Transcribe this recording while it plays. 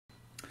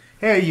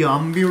Hey,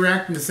 I'm gonna be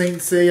reacting to Saint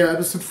Seiya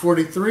episode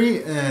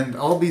 43, and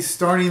I'll be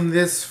starting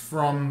this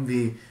from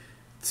the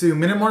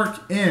 2-minute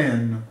mark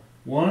in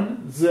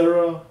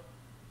 1-0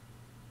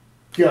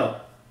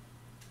 go.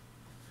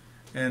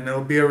 And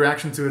it'll be a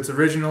reaction to its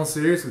original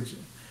series, which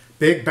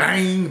Big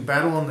Bang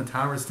Battle on the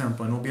Towers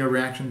Temple, and it'll be a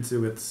reaction to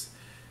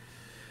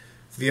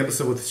the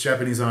episode with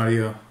Japanese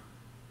audio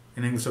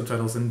and English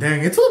subtitles. And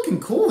dang, it's looking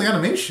cool, the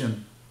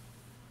animation.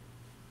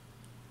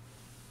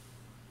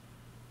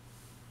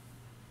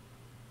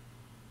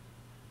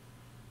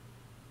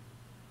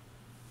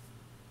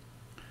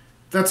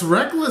 That's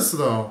reckless,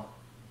 though.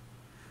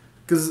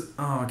 Because,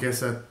 I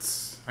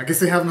guess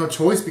they have no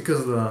choice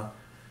because of the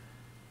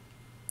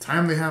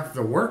time they have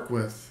to work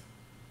with.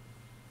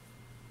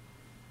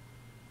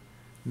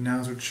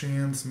 Now's our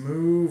chance.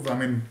 Move. I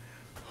mean,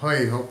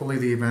 hey, hopefully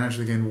the advantage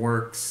again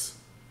works.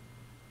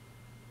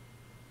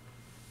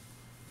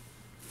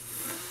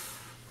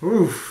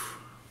 Oof.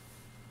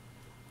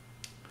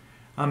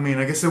 I mean,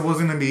 I guess it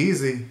wasn't going to be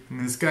easy. I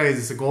mean, this guy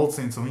is a gold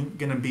saint, so he ain't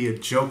going to be a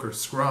joker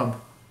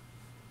scrub.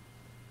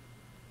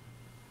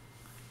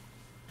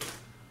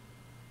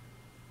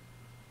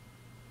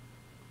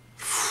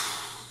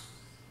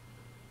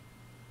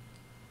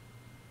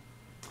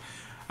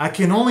 I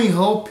can only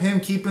hope him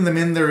keeping them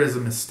in there is a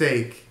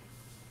mistake.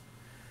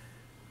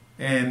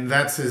 And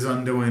that's his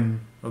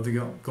undoing of the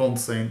Golden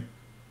Saint.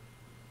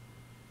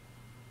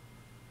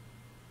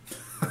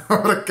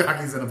 What a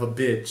cocky son of a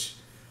bitch.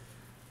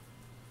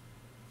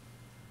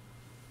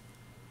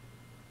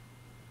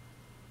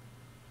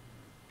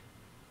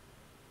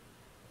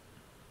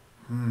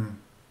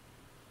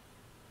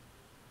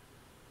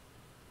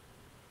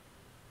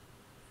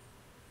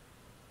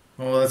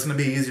 Well, that's going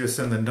to be easier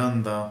said than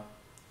done, though.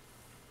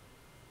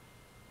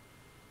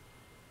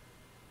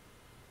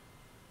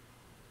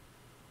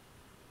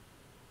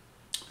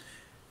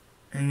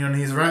 And you know,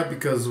 he's right,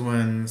 because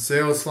when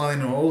Seiya was flying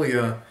to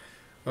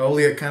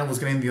Olia kind of was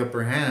getting the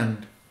upper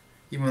hand,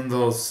 even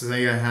though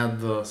Seiya had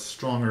the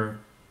stronger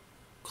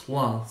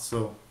claw,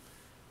 so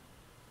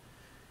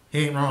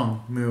he ain't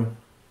wrong, Moo.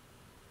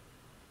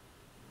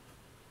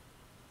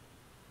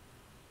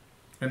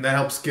 And that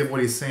helps give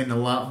what he's saying a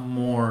lot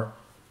more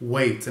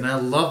weight, and I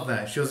love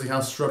that. It shows you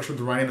how structured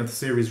the writing of the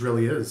series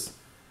really is.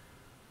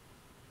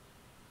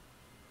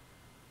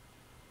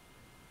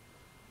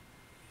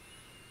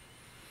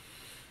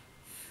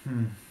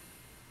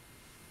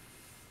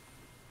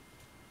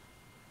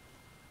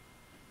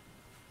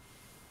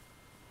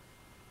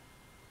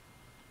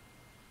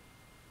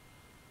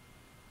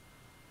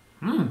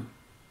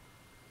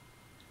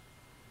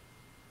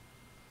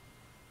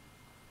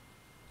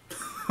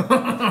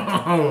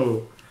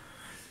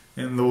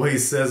 And the way he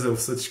says it with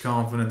such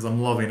confidence,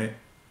 I'm loving it.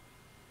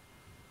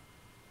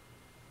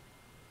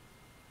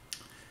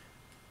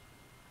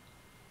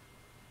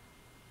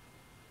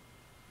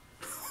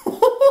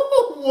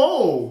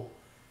 Whoa!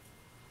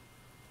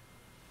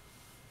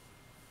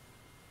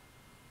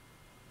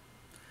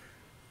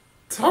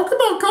 Talk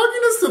about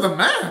cockiness to the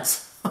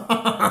max!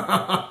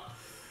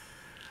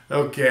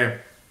 Okay.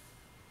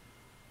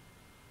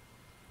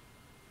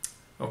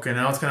 Okay,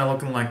 now it's kind of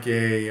looking like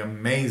a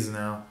maze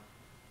now.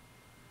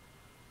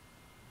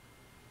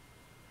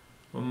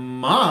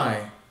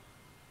 My!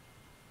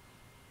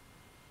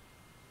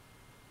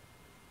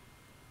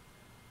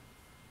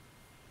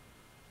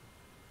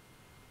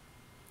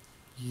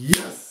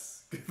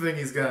 Yes! Good thing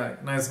he's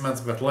got nice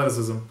amounts of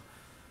athleticism.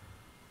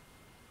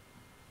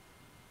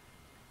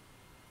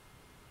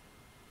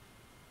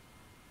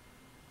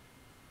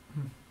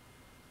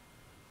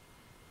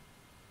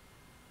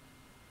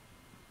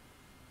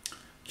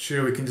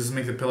 Sure, we can just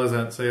make the pillars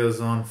that Seiya's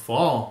on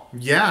fall.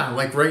 Yeah,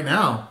 like right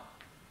now.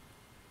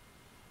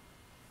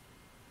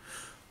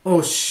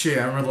 Oh shit,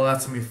 I remember the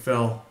last time he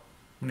fell.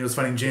 When he was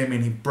fighting Jamie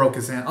and he broke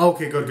his hand.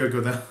 Okay,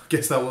 good. I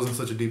guess that wasn't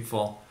such a deep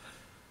fall.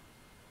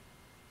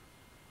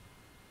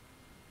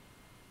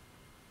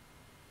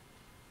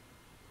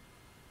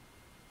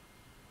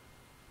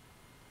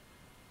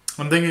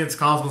 I'm thinking it's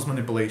Cosmos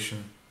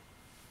manipulation.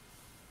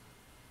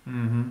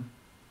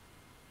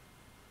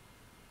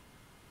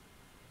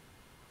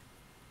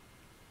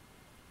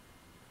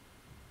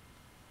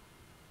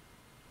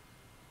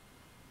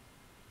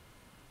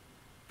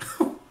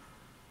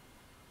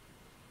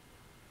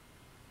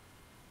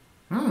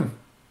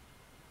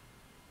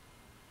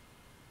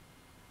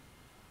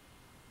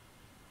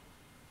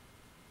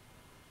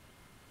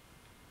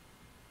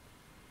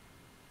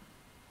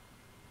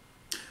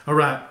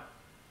 Alright.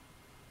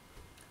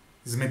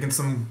 He's making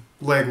some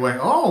legway.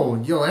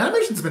 Oh, yo,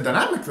 animation's been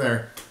dynamic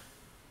there.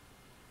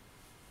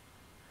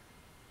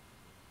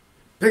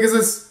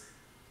 Pegasus!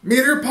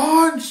 Meteor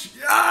Punch!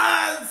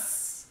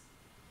 Yes!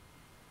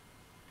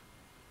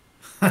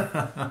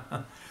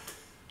 Kinda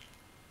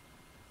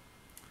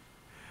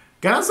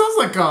sounds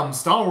like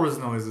Star Wars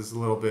noises a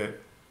little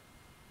bit.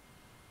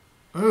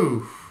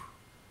 Ooh.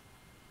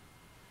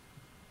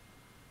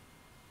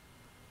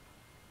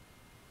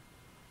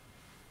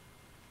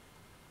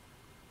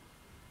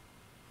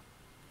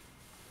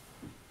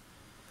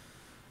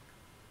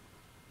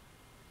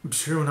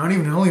 True, not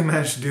even Holy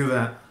managed to do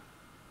that.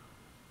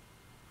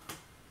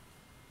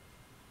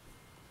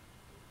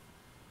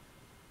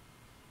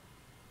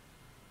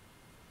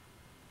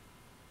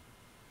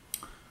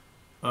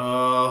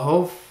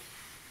 Hope.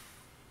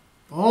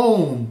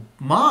 Oh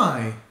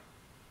my.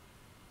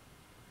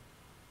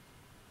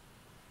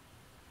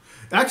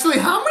 Actually,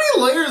 how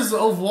many layers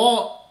of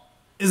wall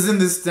is in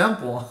this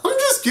temple? I'm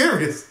just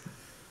curious.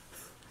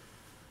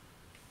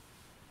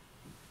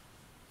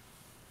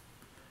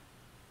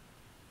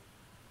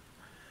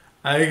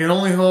 I can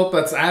only hope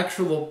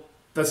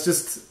that's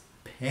just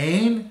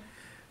pain.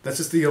 That's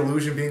just the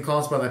illusion being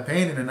caused by that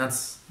pain, and then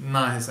that's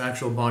not his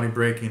actual body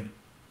breaking.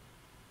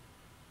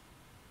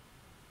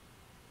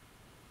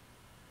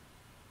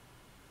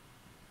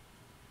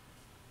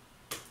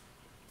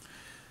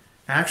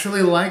 I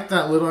actually like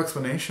that little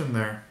explanation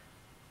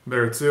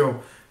there too,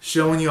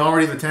 showing you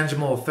already the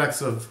tangible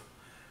effects of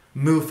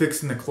Mu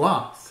fixing the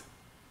cloth.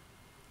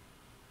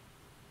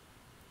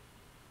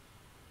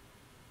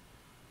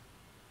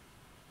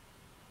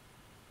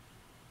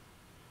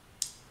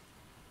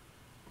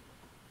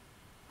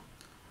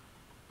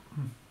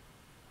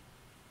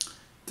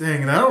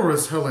 Dang, that aura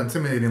is hella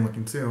intimidating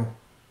looking too.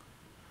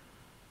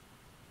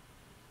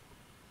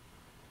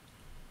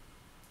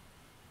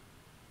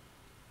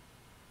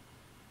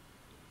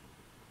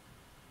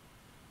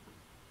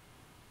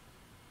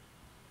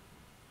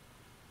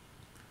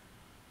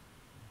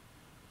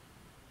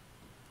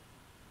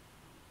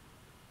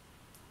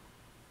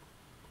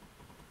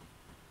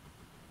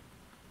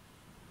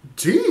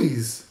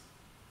 Jeez.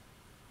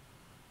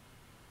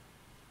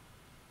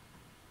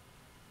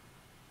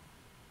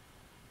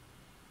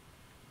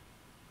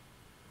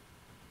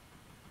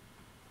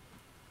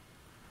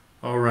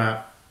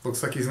 Alright.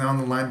 Looks like he's now on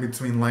the line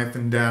between life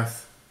and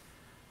death.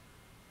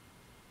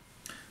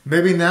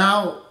 Maybe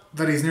now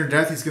that he's near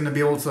death, he's going to be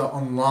able to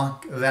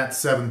unlock that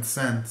seventh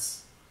sense.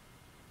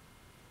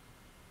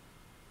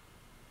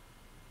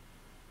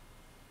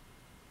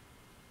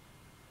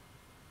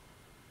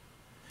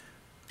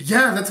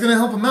 Yeah, that's going to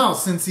help him out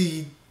since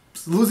he's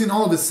losing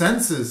all of his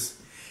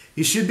senses.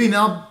 He should be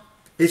now...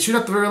 It should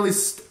at the very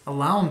least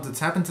allow him to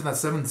tap into that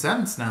seventh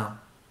sense now.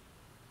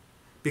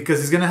 Because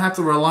he's going to have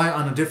to rely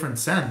on a different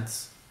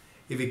sense.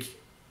 If he...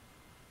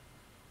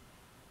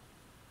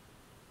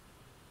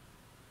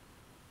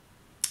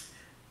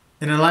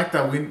 And I like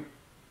that.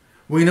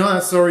 We know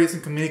that Sora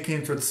isn't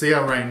communicating towards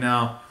Seiya right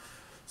now.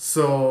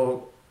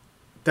 So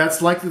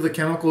that's likely the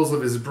chemicals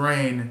of his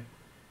brain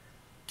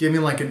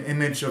giving like an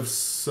image of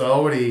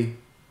Saori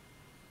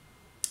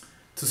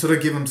to sort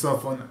of give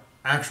himself an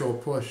actual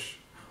push.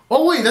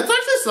 Oh wait, that's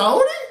actually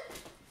Saori?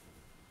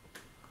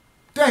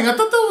 Dang, I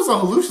thought that was a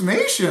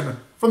hallucination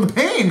from the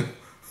pain.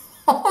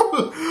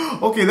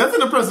 Okay, that's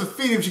an impressive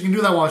feat if she can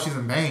do that while she's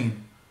in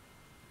pain.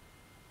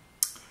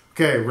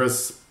 Okay,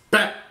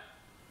 respect.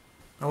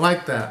 I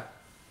like that.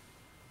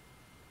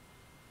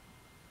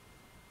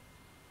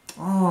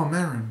 Oh,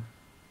 Marin.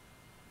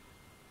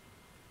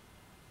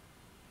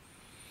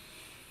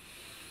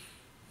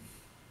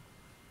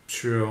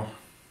 True.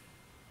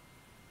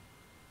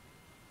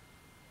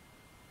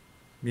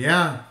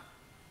 Yeah.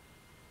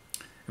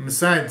 And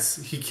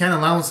besides, he can't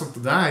allow himself to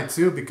die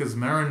too because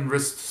Marin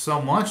risked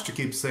so much to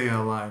keep Seiya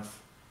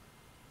alive.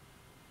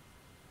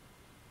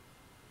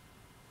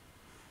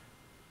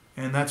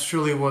 And that's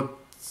surely what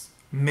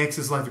makes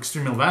his life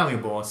extremely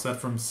valuable, aside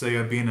from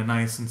Seiya being a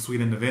nice and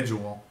sweet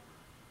individual.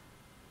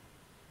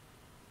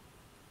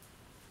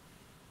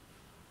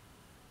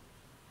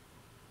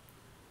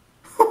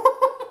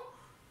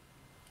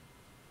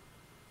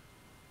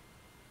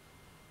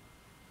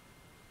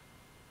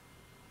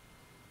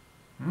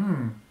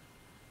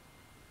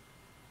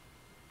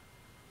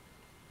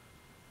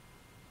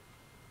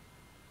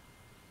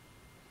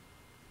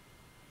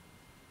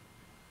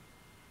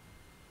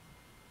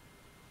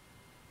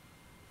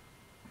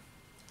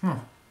 Huh.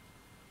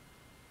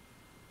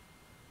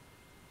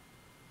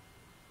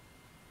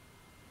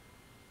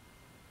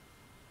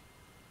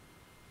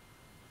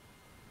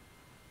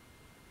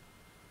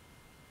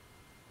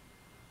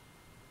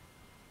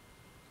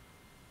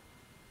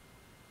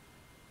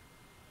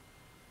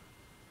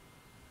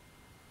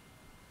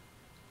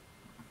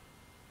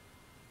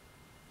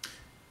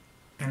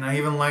 And I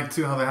even like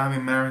too how they're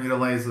having Marin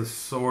utilize the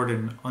sword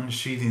and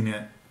unsheathing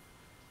it.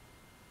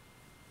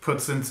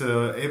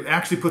 It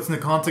actually puts into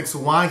context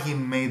why he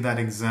made that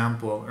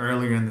example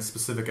earlier in the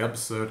specific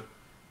episode.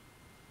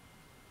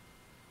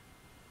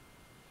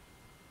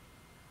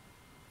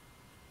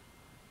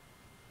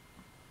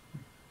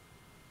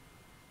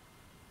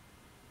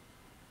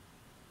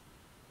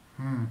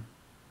 Oh.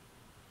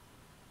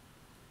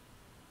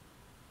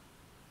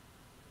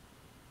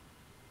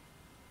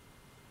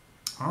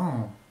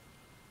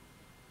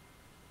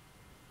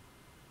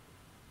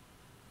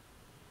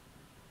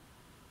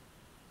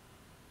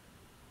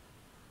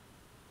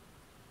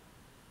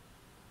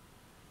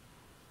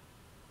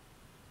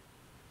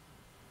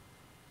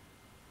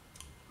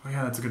 Oh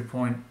yeah, that's a good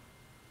point.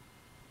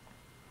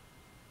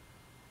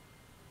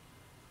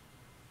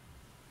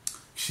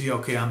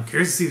 Okay, I'm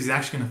curious to see if he's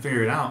actually going to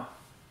figure it out.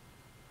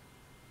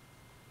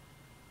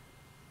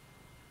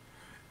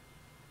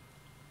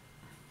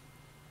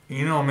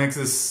 You know what makes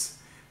this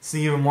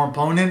scene even more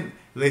poignant?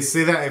 They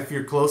say that if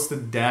you're close to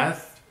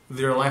death,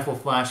 your life will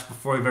flash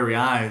before your very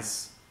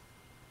eyes.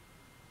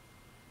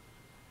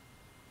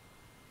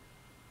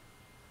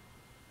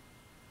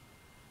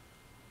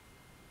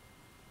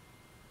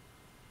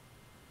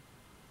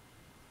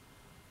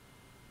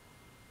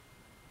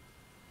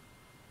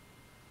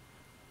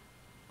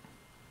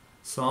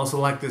 So I also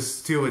like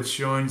this too. It's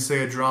showing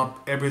Seiya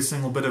drop every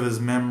single bit of his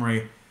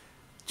memory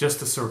just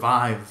to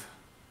survive.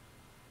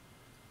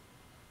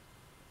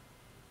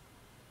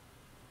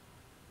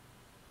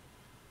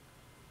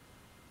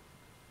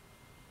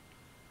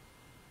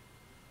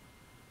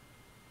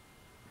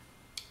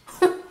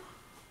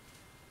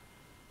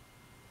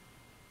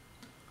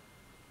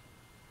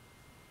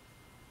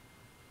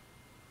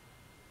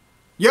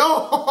 Yo!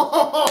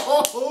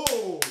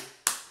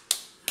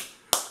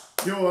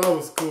 Yo, that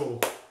was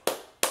cool.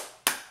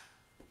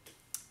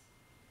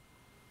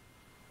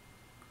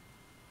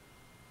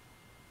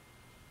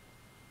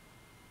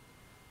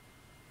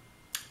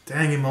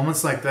 Dang, in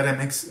moments like that,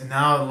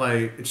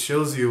 it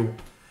shows you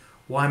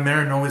why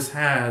Marin always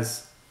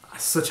has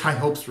such high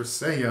hopes for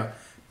Seiya,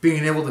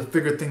 being able to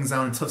figure things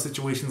out in tough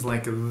situations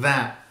like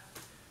that.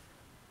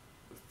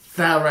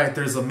 That right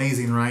there's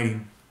amazing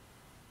writing.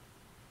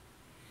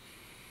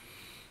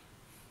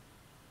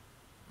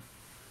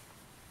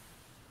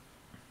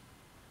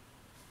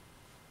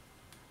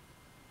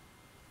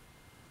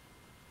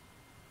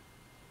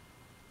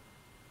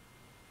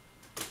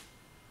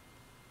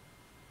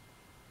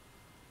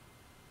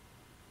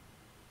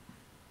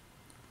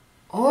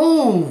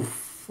 Oh,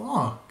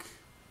 fuck.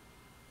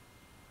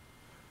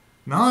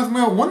 Now,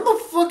 when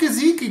the fuck is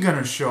Iki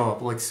gonna show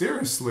up? Like,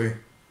 seriously.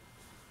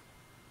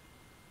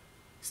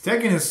 He's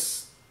taking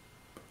his...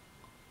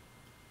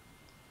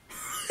 Yo,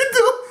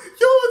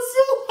 it's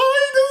so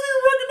high, he doesn't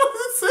even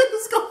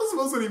recognize the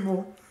Cosmos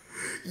anymore.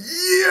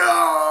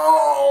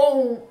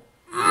 Yo!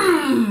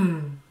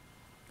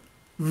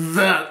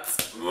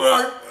 That's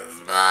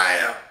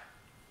Maya.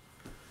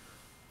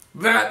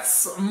 That's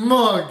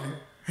smug.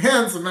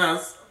 Handsome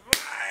ass.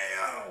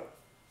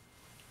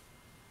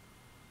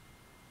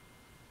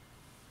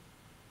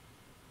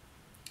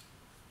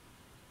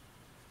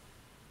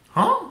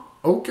 Huh?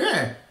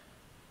 Okay.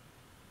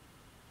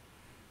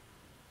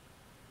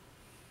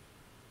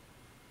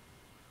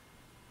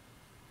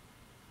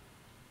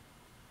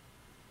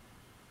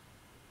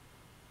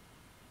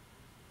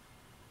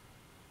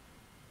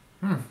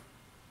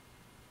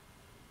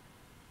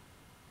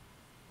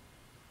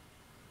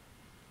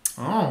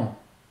 Oh.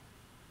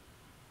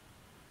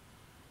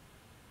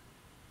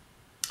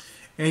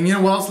 And you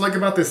know what else I like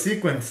about this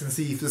sequence? Since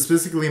he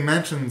specifically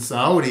mentioned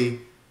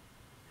Saudi,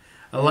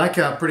 I like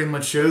how it pretty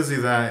much shows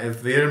you that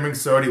if they didn't bring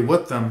Saudi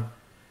with them,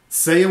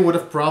 Seiya would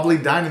have probably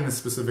died in this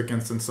specific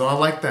instance. So I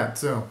like that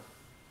too.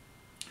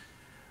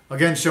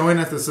 Again, showing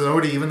that the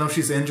Saudi, even though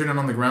she's injured and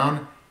on the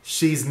ground,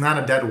 she's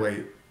not a dead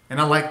weight. And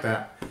I like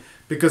that.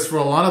 Because for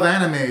a lot of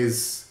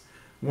animes,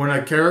 when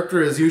a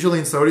character is usually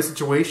in Saudi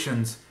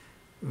situations,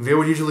 they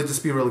would usually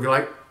just be they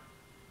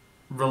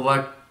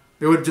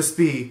would just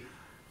be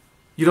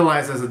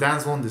utilized as a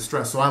damsel in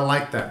distress. So I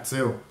like that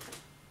too.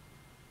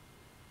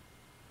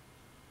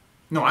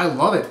 No, I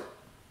love it.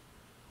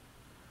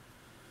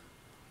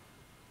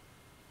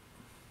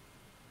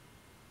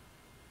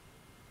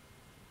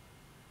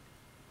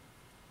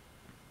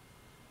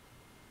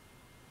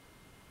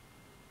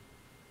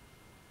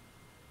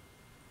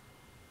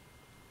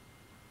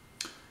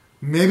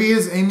 Maybe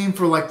he's aiming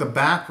for like the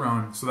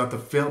background so that the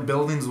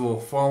buildings will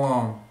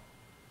fall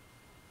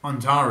on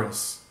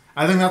Taurus.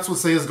 I think that's what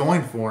Seiya's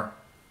going for.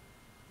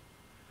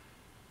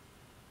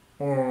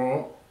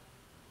 Or...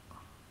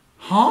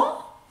 Huh?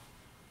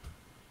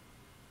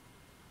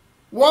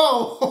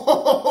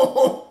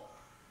 Whoa!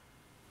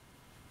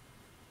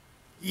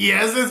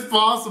 Yes, it's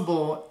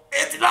possible.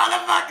 It's not a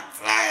fucking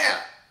Seiya!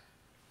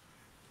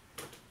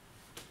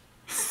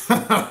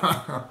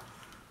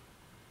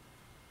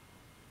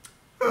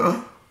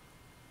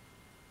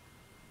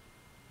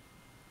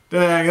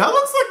 Dang, that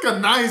looks like a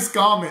nice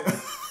comment.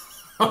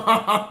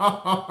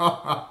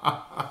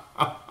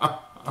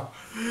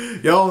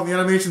 Yo, the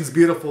animation's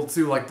beautiful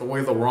too, like the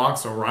way the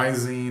rocks are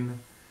rising.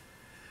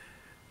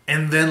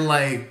 And then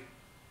like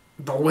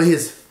the way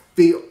his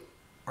feet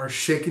are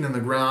shaking in the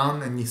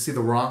ground and you see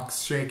the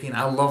rocks shaking.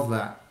 I love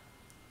that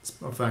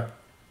effect.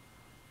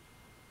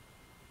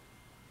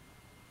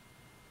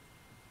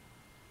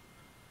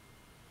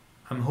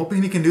 I'm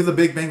hoping he can do the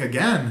Big Bang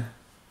again.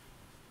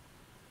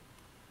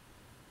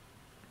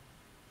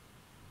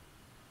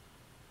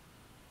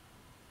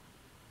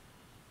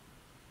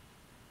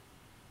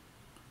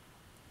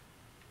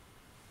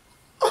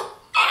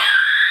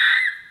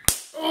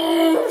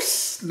 Oh,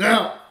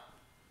 snap.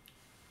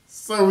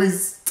 So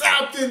he's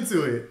tapped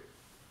into it.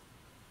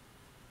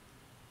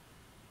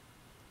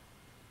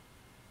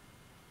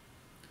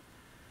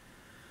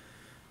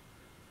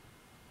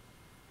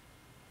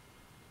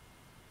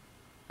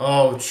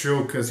 Oh,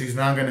 true, because he's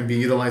not going to be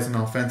utilizing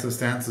offensive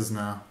stances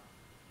now.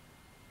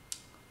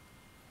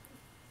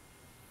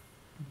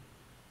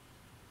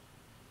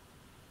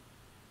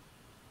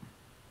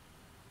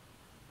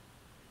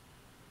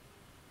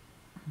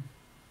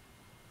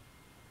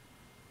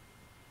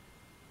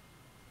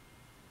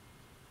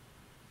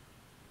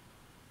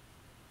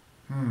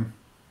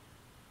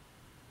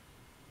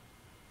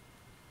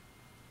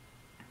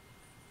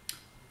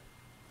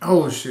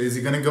 Oh shit, is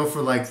he gonna go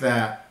for like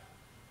that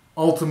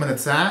ultimate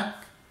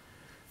attack?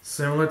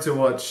 Similar to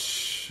what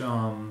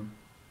and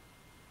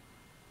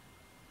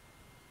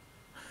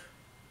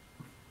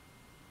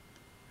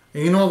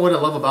you know what I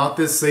love about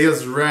this?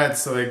 Seiya's red,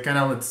 so it kind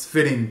of it's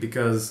fitting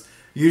because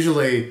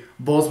usually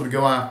bulls would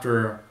go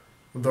after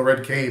the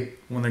red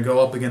cape when they go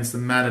up against the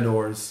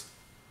matadors.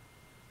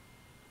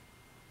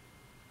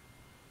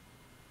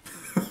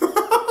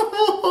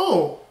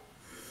 Oh!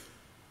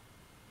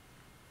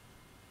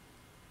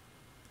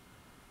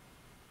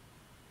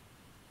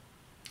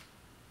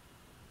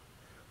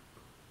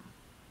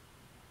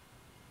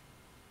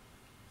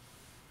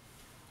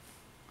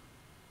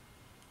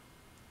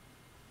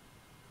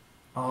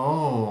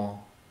 Oh.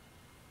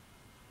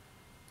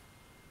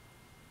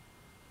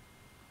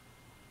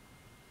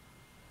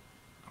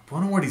 I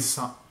wonder what he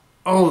saw.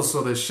 Oh,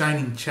 so the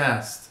shining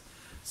chest.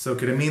 So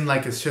could it mean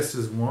like his chest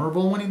is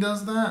vulnerable when he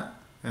does that?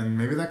 And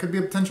maybe that could be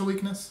a potential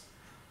weakness?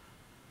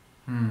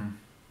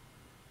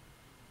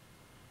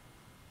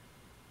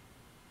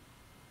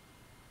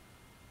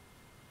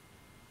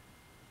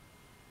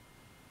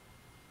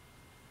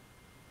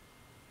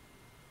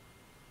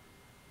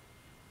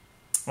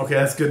 Okay,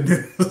 that's good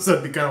news.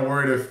 I'd be kind of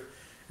worried if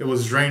it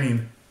was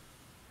draining.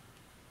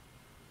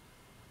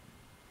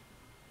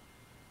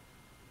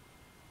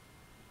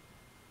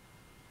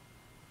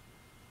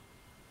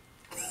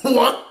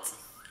 What?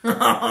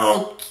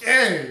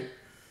 Okay.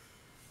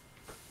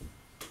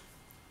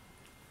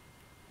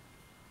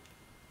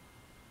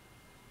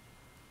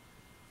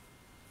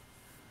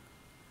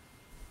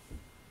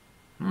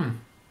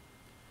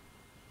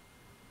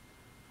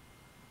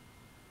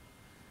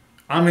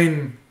 I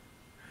mean,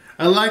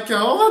 I like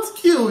how, oh,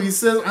 that's cute. He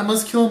says, I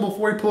must kill him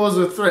before he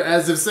poses a threat,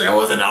 as if saying I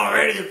wasn't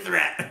already a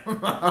threat.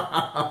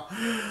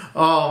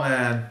 Oh,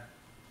 man.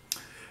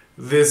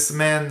 This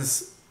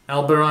man's,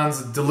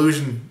 Alberon's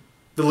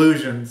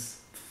delusions.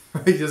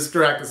 He just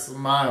cracked a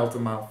smile to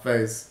my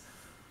face.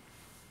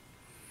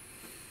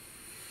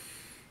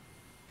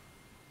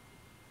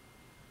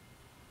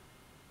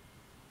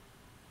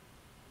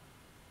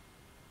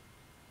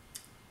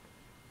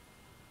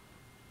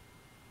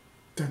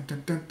 Dun,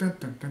 dun, dun, dun,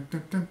 dun, dun,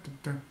 dun, dun, dun,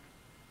 dun.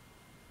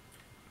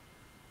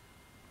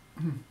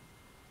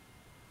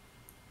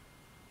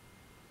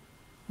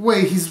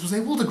 Wait, he was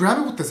able to grab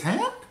it with his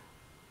hand?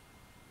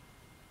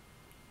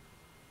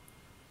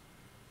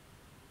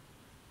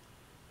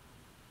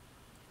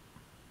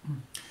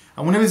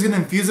 I wonder if he's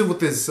gonna infuse it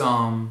with this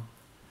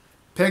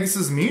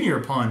Pegasus Meteor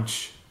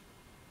Punch.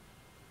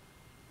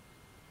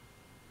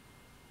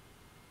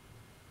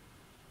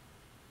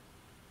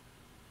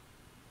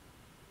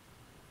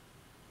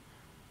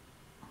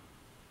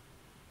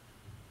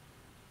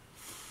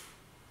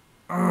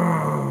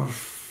 Ugh.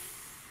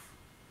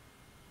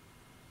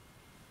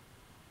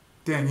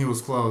 Damn, he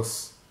was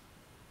close.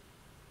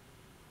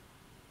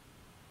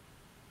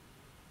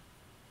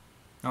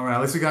 Alright,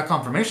 at least we got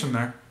confirmation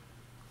there.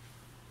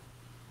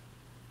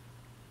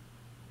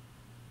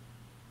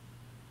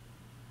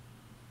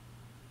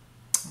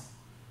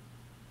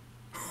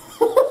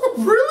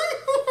 Really?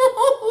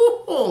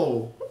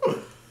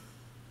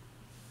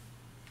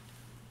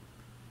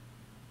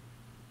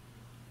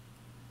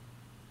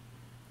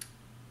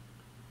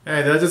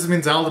 Hey, that just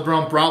means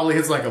Aldebaran probably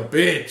hits like a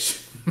bitch.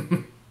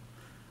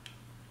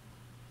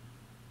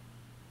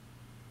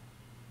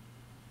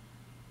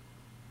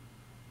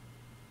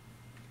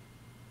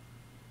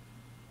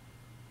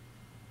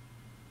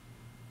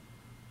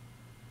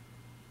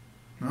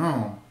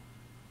 No.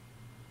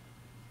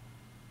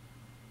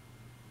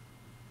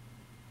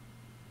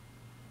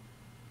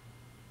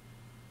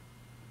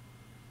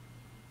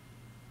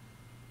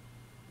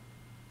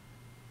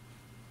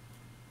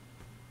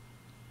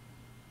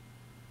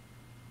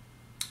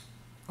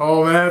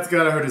 Oh man, that's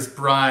gotta hurt his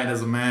pride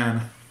as a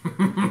man.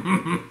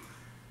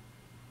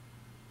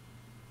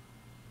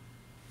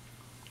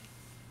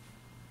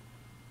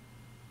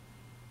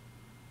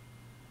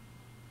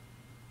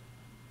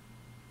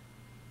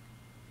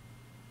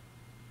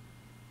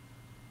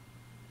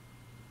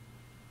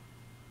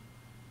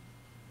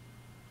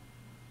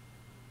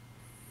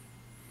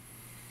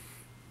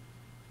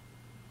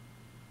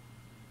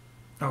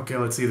 Okay,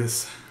 let's see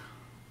this.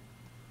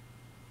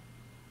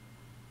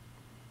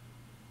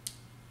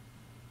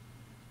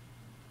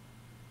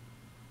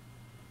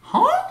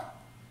 Huh?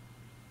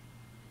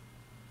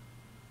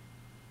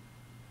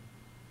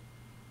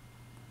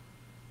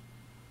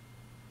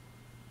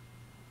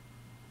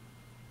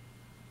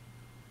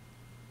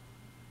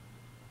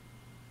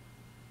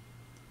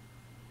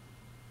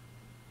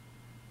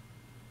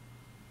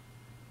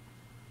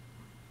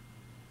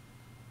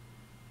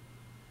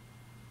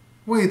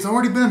 Wait, it's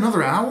already been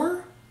another hour?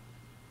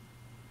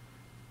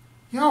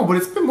 Yo, but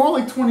it's been more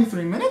like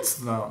 23 minutes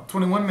though.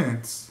 21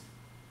 minutes.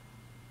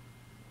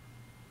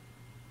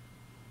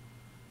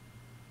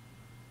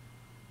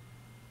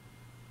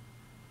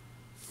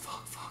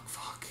 Fuck, fuck,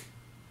 fuck.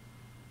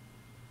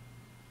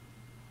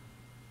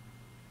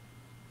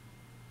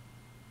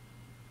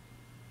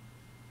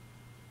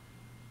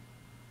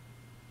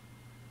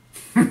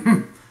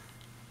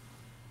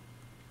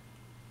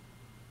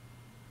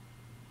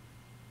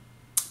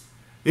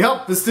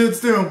 Yep, this dude's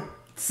doom.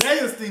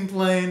 Seiya's theme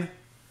playing.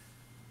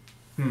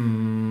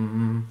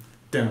 Dun,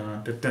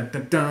 dun, dun,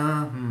 dun,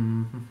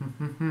 dun.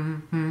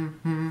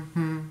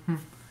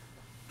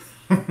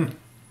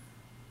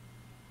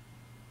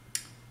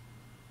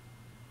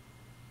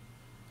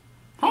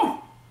 Huh.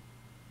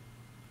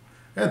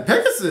 Yeah,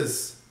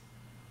 Pegasus.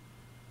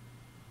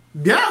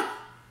 Yeah.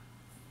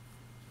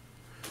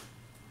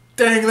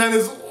 Dang, that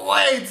is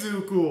way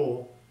too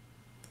cool.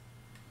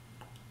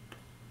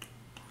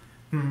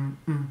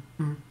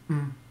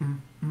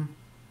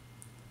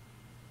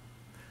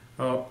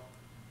 Oh.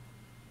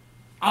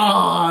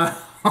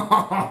 Ah.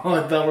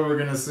 I thought we were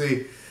gonna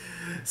see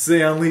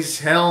unleash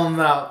hell in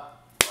that.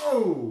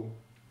 Oh.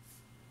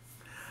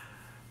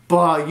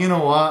 But you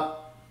know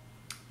what?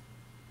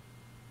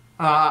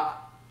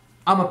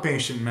 I'm a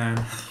patient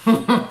man.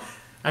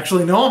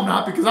 Actually, no, I'm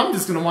not, because I'm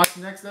just gonna watch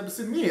the next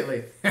episode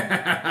immediately.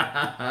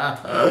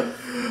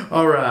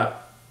 All right,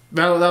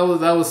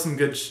 that was some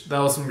good. That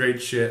was some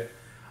great shit.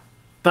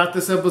 Thought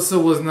this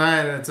episode was 9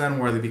 out of 10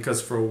 worthy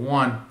because, for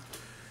one,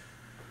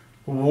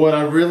 what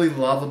I really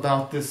love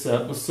about this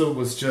episode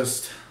was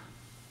just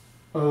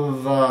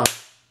the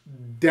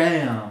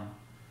damn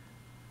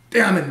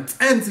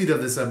intensity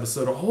of this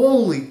episode.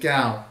 Holy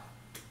cow.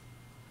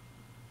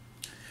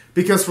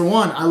 Because for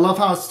one, I love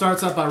how it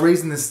starts out by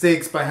raising the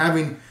stakes by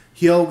having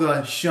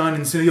Hyuga, Shun,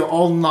 and Seiya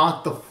all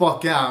knocked the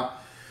fuck out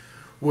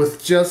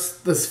with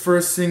just this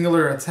first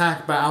singular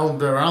attack by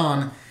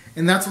Aldebaran,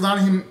 and that's without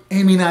him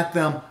aiming at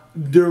them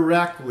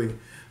directly.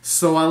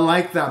 So I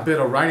like that bit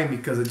of writing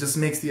because it just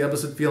makes the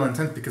episode feel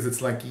intense, because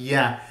it's like,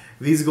 yeah,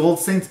 these Gold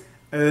Saints,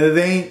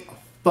 they ain't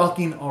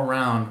fucking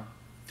around.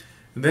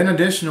 Then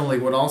additionally,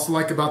 what I also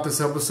like about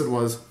this episode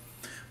was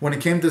when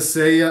it came to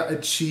Seiya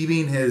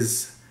achieving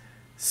his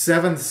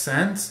 7th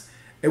sense,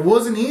 it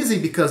wasn't easy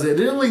because it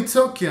literally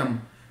took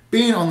him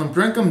being on the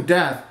brink of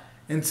death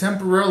and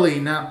temporarily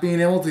not being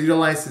able to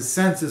utilize his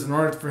senses in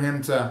order for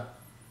him to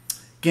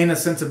gain a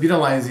sense of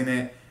utilizing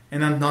it.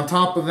 And then on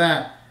top of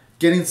that,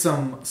 getting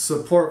some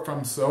support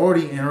from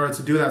Saori in order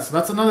to do that. So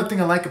that's another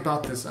thing I like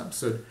about this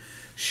episode.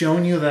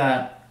 Showing you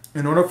that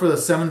in order for the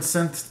 7th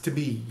sense to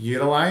be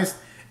utilized,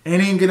 it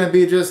ain't going to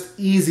be just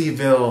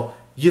Easyville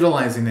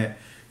utilizing it.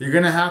 You're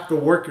going to have to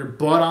work your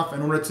butt off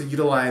in order to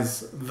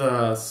utilize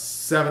the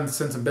 7th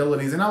sense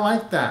abilities. And I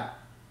like that.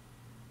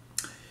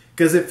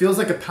 Because it feels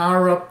like a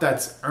power-up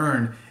that's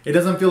earned. It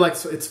doesn't feel like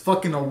it's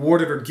fucking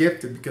awarded or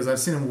gifted. Because I've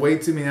seen way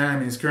too many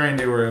animes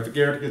currently where if a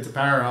character gets a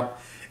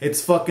power-up,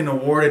 it's fucking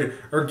awarded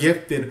or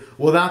gifted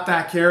without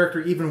that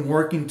character even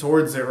working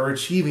towards it or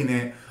achieving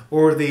it.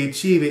 Or they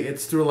achieve it,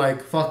 it's through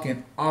like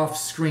fucking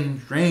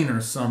off-screen train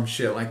or some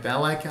shit like that. I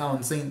like how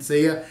in Saint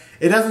Seiya,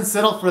 it doesn't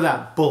settle for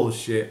that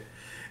bullshit.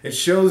 It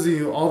shows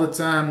you all the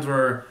times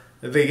where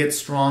they get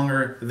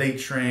stronger, they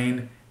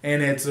train,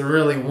 and it's a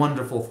really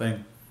wonderful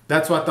thing.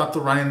 That's why I thought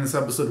the writing in this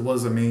episode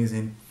was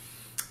amazing.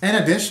 And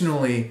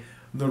additionally,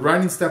 the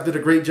writing staff did a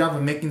great job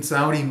of making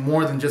Saori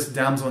more than just a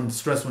damsel in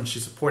distress when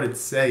she supported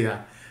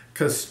Seiya.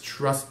 Because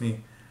trust me,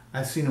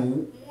 I've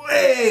seen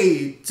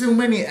way too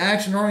many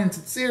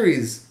action-oriented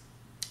series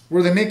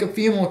where they make a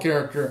female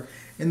character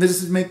and they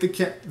just make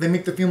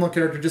the female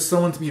character just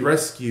someone to be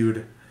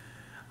rescued.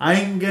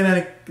 I'm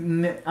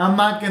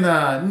not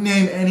gonna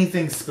name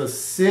anything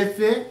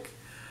specific,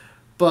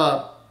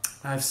 but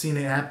I've seen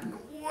it happen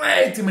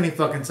way too many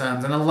fucking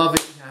times, and I love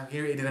it.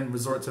 Here it didn't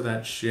resort to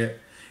that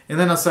shit. And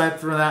then aside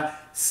from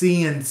that,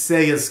 seeing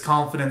Seiya's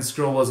confidence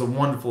grow was a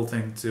wonderful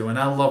thing too, and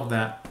I love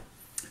that.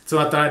 So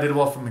I thought I did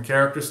well from a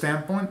character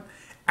standpoint.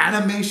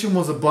 Animation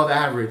was above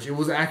average. It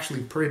was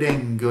actually pretty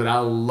dang good. I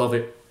love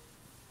it.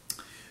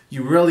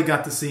 You really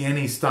got to see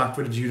any stock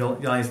footage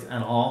utilized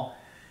at all,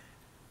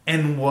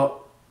 and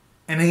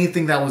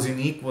anything that was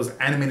unique was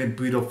animated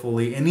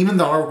beautifully, and even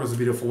the artwork was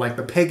beautiful, like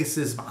the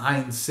Pegasus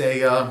behind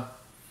Seiya,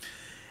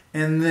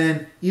 and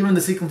then even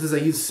the sequences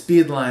that use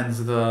speed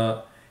lines,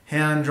 the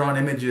hand-drawn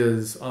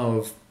images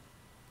of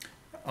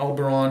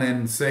Aldebaran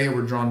and Seiya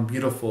were drawn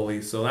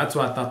beautifully. So that's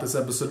why I thought this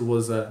episode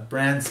was a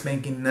brand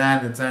spanking 9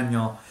 out of 10,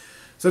 y'all.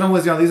 So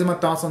anyways, y'all, these are my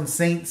thoughts on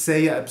Saint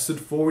Seiya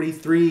episode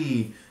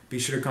 43. Be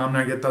sure to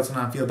comment your thoughts on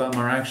how I feel about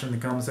my reaction in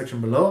the comment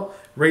section below.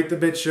 Rate the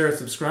bit, share,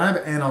 subscribe,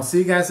 and I'll see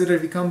you guys later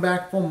if you come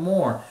back for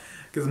more.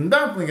 Because I'm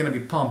definitely going to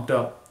be pumped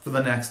up for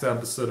the next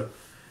episode.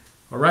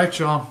 Alright,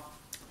 y'all.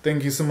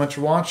 Thank you so much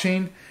for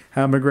watching.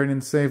 Have a great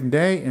and safe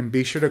day. And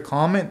be sure to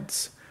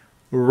comment,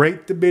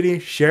 rate the video,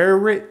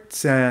 share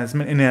it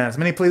in as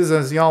many places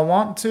as y'all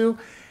want to.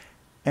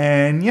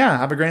 And yeah,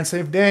 have a great and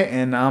safe day.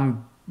 And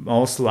I'm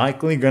most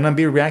likely going to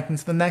be reacting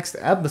to the next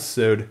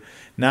episode.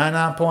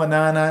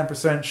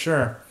 99.99%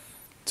 sure.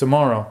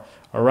 Tomorrow.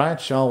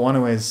 Alright, y'all.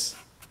 Anyways,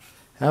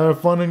 have a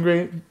fun and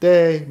great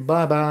day.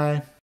 Bye-bye.